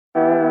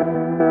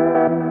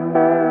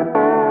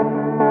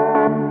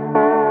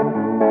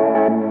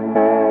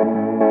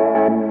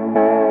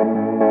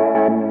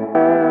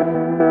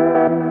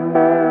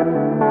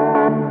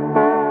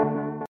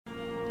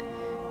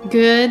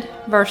Good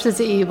versus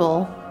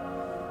evil.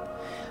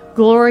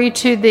 Glory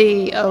to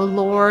thee, O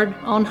Lord,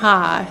 on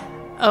high,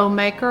 O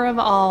maker of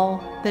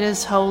all that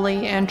is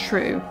holy and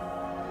true.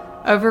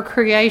 Over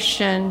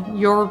creation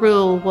your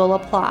rule will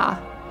apply,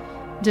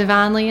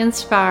 divinely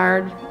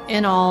inspired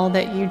in all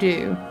that you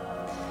do.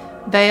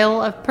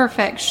 Veil of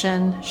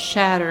perfection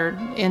shattered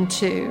in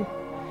two,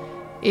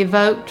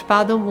 evoked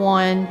by the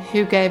one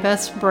who gave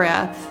us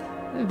breath,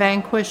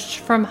 vanquished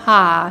from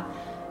high,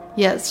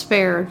 yet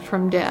spared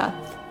from death.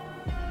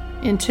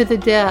 Into the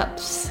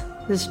depths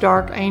this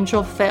dark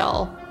angel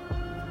fell,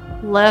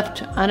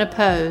 left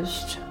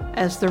unopposed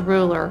as the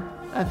ruler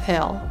of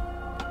hell.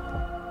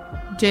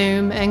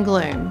 Doom and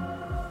gloom.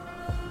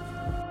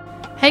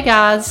 Hey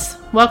guys,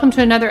 welcome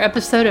to another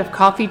episode of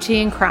Coffee,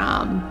 Tea, and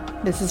Crime.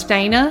 This is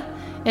Dana,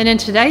 and in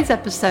today's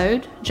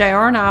episode,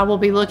 JR and I will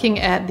be looking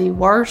at the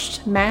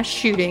worst mass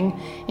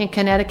shooting in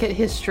Connecticut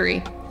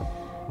history.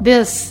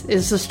 This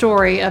is the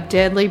story of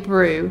Deadly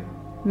Brew,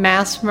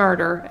 mass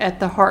murder at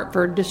the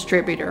Hartford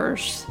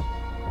Distributors.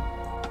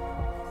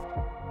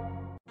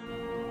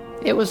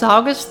 It was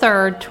August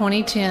 3rd,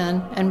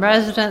 2010, and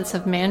residents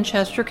of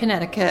Manchester,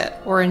 Connecticut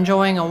were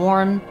enjoying a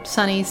warm,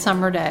 sunny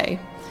summer day.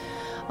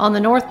 On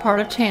the north part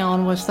of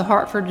town was the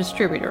Hartford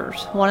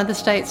Distributors, one of the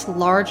state's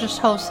largest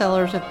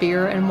wholesalers of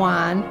beer and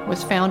wine,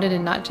 was founded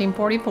in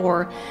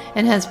 1944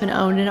 and has been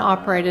owned and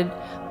operated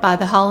by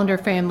the Hollander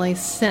family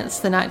since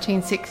the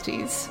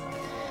 1960s.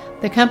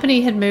 The company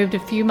had moved a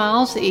few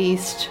miles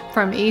east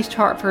from East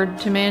Hartford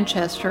to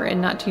Manchester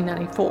in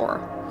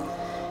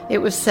 1994. It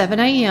was 7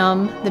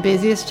 a.m., the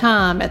busiest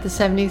time at the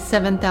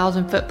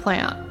 77,000-foot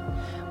plant,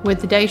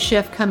 with the day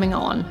shift coming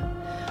on.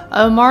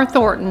 Omar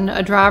Thornton,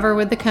 a driver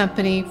with the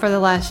company for the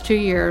last 2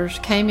 years,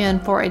 came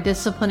in for a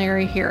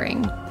disciplinary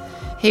hearing.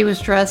 He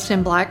was dressed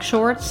in black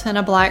shorts and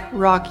a black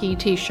Rocky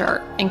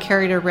t-shirt and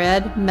carried a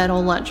red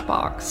metal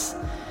lunchbox.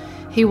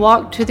 He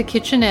walked to the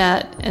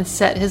kitchenette and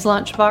set his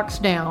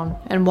lunchbox down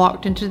and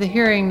walked into the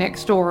hearing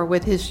next door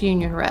with his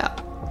union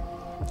rep.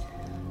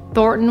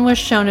 Thornton was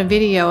shown a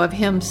video of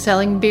him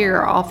selling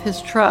beer off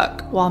his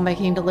truck while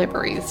making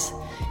deliveries.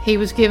 He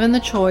was given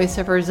the choice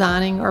of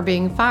resigning or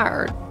being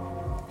fired.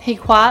 He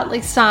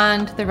quietly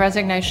signed the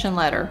resignation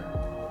letter.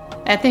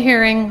 At the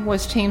hearing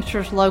was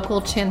Teamsters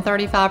Local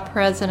 1035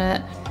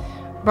 President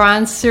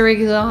Brian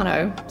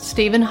Sirigliano,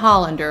 Stephen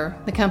Hollander,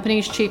 the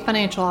company's Chief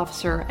Financial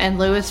Officer, and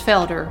Louis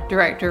Felder,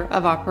 Director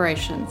of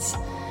Operations.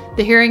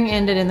 The hearing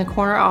ended in the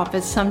corner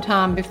office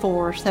sometime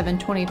before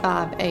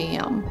 7:25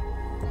 a.m.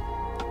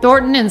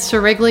 Thornton and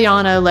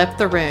Sirigliano left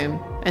the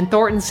room, and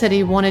Thornton said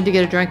he wanted to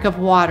get a drink of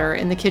water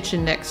in the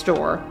kitchen next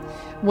door.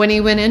 When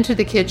he went into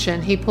the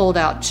kitchen, he pulled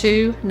out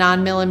two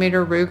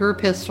 9mm Ruger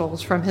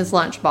pistols from his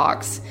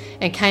lunchbox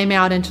and came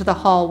out into the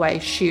hallway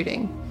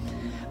shooting.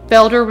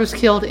 Felder was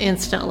killed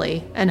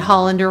instantly, and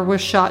Hollander was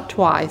shot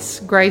twice,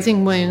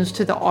 grazing wounds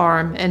to the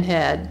arm and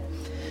head.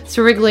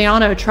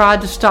 Sirigliano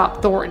tried to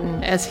stop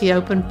Thornton as he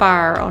opened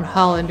fire on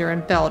Hollander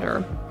and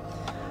Felder.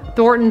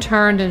 Thornton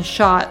turned and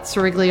shot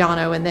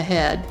Sirigliano in the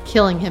head,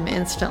 killing him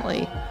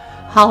instantly.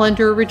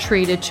 Hollander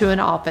retreated to an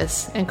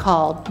office and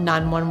called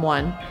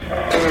 911.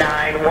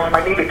 911.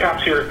 I need the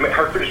cops here at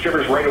Hartford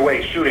Distributors right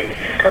away, shooting.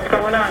 What's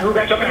going on? Who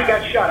got shot? Somebody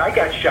got shot. I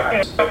got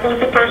shot. Who's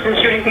the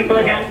person shooting people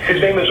again?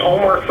 His name is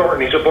Omar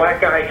Thornton. He's a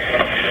black guy.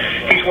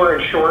 He's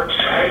wearing shorts.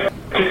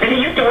 Did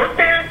he used to work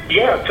there?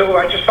 Yeah, till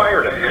I just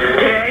fired him.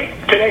 Today?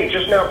 Today,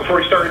 just now,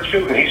 before he started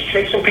shooting. He's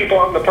chasing people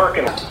out in the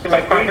parking lot.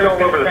 Like bleeding all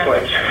over the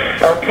place.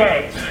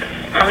 Okay.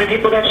 How many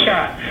people got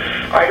shot?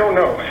 I don't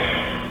know.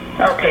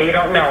 Okay, you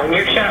don't know. And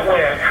you're shot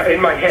where?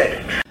 In my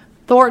head.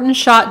 Thornton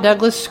shot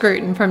Douglas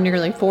Scruton from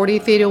nearly 40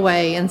 feet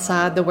away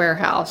inside the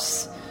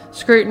warehouse.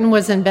 Scruton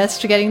was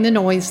investigating the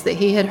noise that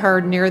he had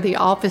heard near the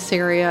office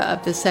area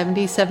of the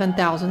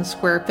 77,000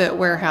 square foot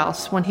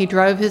warehouse when he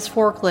drove his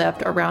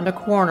forklift around a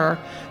corner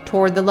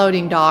toward the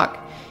loading dock,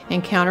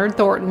 encountered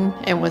Thornton,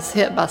 and was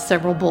hit by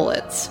several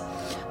bullets.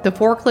 The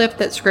forklift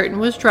that Scruton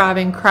was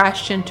driving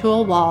crashed into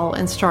a wall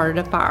and started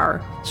a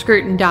fire.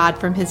 Scruton died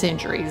from his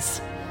injuries.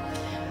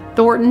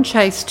 Thornton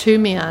chased two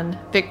men,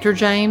 Victor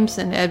James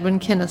and Edwin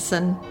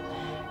Kennison,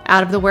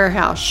 out of the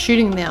warehouse,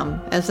 shooting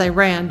them as they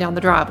ran down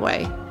the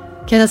driveway.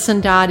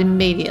 Kennison died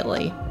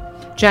immediately.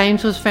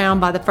 James was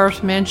found by the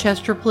first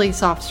Manchester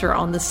police officer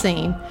on the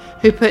scene,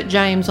 who put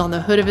James on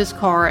the hood of his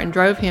car and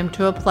drove him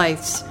to a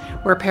place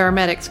where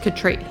paramedics could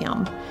treat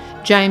him.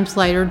 James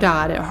later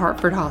died at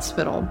Hartford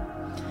Hospital.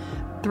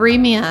 Three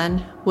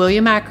men,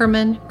 William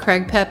Ackerman,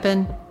 Craig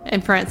Pepin,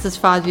 and Francis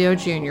Fazio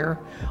Jr.,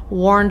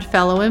 warned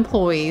fellow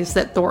employees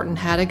that Thornton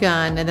had a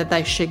gun and that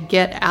they should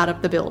get out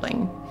of the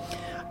building.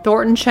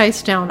 Thornton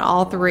chased down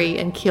all three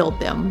and killed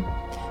them.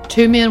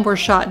 Two men were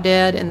shot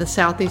dead in the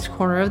southeast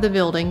corner of the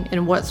building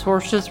in what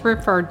sources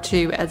referred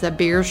to as a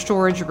beer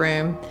storage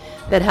room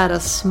that had a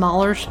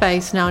smaller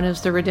space known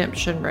as the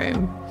Redemption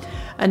Room.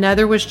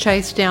 Another was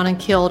chased down and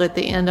killed at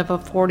the end of a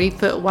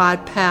 40-foot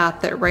wide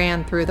path that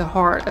ran through the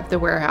heart of the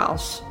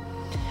warehouse.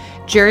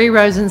 Jerry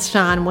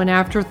Rosenstein went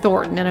after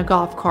Thornton in a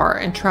golf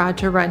cart and tried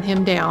to run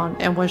him down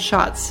and was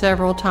shot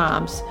several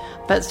times,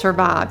 but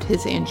survived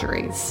his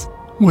injuries.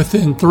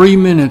 Within 3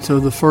 minutes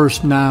of the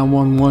first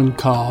 911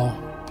 call,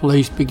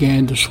 police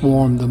began to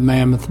swarm the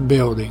Mammoth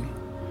building.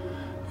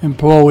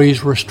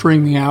 Employees were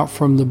streaming out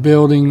from the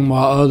building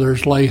while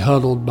others lay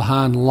huddled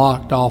behind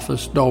locked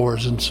office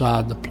doors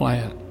inside the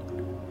plant.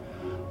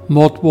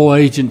 Multiple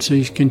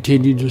agencies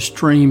continued to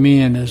stream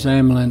in as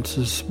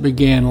ambulances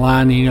began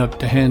lining up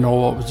to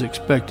handle what was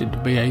expected to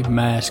be a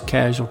mass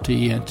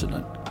casualty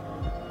incident.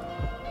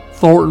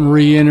 Thornton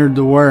re-entered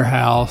the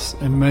warehouse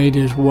and made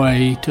his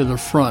way to the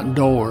front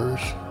doors,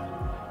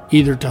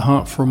 either to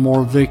hunt for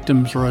more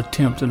victims or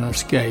attempt an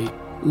escape.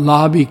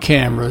 Lobby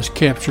cameras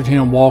captured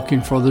him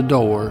walking for the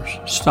doors,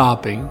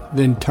 stopping,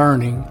 then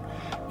turning,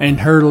 and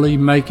hurriedly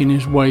making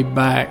his way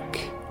back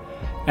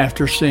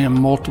after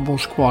seeing multiple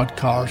squad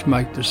cars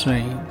make the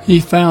scene. He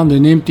found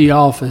an empty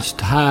office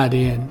to hide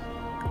in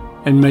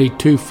and made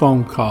 2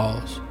 phone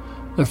calls,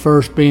 the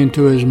first being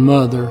to his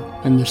mother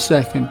and the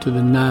second to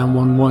the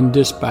 911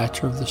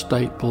 dispatcher of the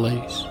state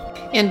police.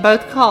 In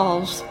both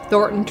calls,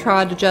 Thornton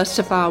tried to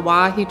justify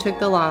why he took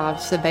the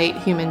lives of 8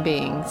 human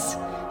beings.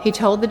 He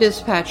told the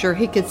dispatcher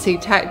he could see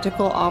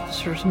tactical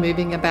officers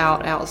moving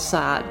about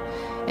outside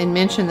and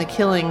mentioned the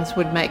killings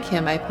would make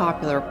him a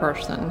popular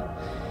person.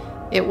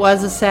 It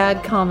was a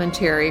sad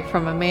commentary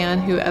from a man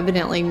who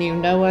evidently knew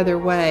no other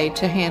way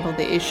to handle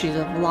the issues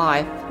of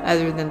life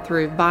other than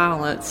through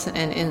violence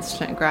and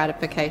instant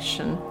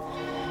gratification.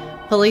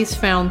 Police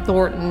found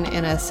Thornton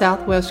in a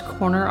southwest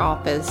corner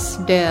office,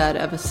 dead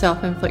of a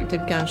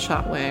self-inflicted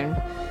gunshot wound,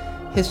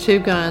 his 2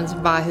 guns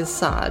by his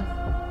side.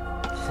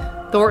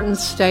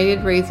 Thornton's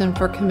stated reason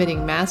for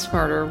committing mass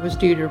murder was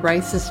due to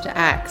racist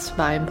acts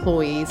by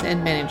employees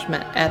and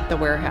management at the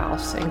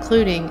warehouse,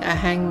 including a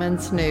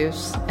hangman's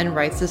noose and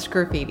racist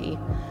graffiti.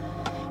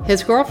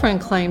 His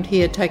girlfriend claimed he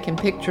had taken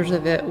pictures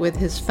of it with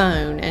his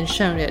phone and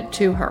shown it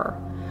to her.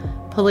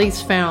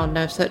 Police found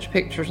no such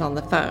pictures on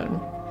the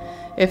phone.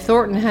 If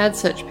Thornton had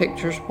such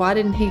pictures, why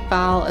didn't he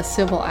file a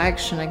civil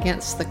action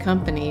against the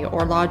company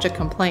or lodge a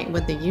complaint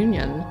with the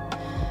union?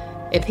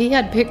 If he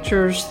had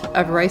pictures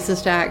of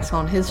racist acts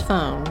on his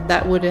phone,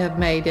 that would have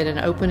made it an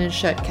open and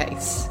shut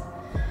case.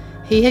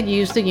 He had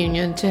used the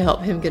union to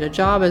help him get a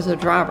job as a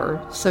driver,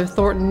 so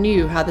Thornton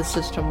knew how the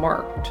system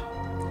worked.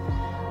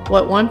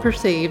 What one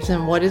perceives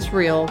and what is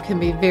real can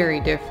be very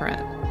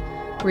different.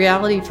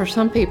 Reality for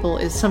some people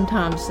is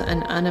sometimes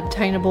an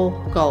unobtainable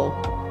goal.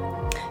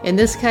 In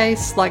this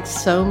case, like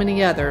so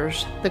many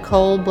others, the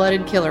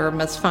cold-blooded killer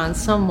must find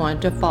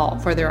someone to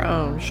fault for their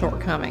own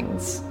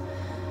shortcomings.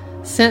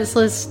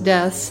 Senseless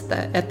deaths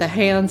at the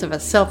hands of a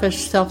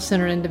selfish,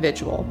 self-centered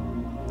individual.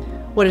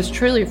 What is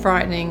truly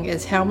frightening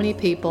is how many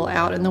people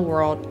out in the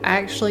world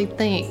actually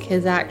think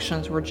his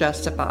actions were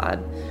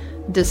justified.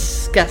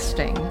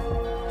 Disgusting.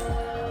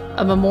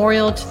 A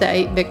memorial to the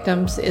 8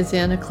 victims is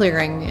in a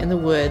clearing in the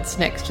woods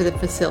next to the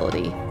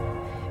facility.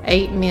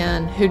 8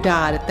 men who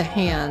died at the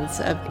hands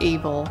of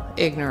evil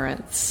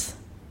ignorance.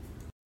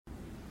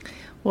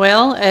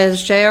 Well,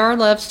 as JR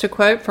loves to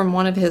quote from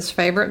one of his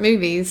favorite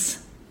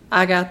movies,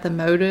 I got the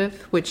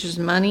motive, which is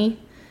money,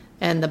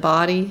 and the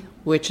body,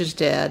 which is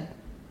dead.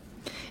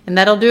 And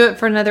that'll do it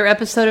for another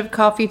episode of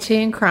Coffee,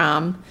 Tea, and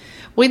Crime.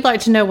 We'd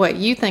like to know what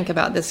you think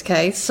about this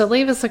case, so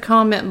leave us a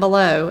comment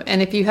below.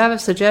 And if you have a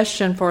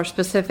suggestion for a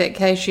specific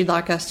case you'd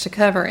like us to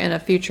cover in a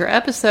future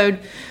episode,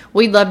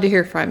 we'd love to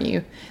hear from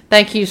you.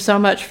 Thank you so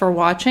much for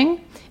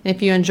watching. And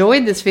if you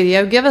enjoyed this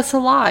video, give us a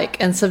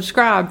like and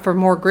subscribe for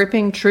more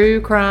gripping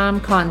true crime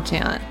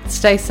content.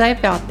 Stay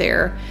safe out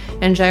there,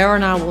 and JR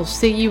and I will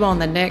see you on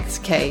the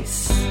next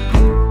case.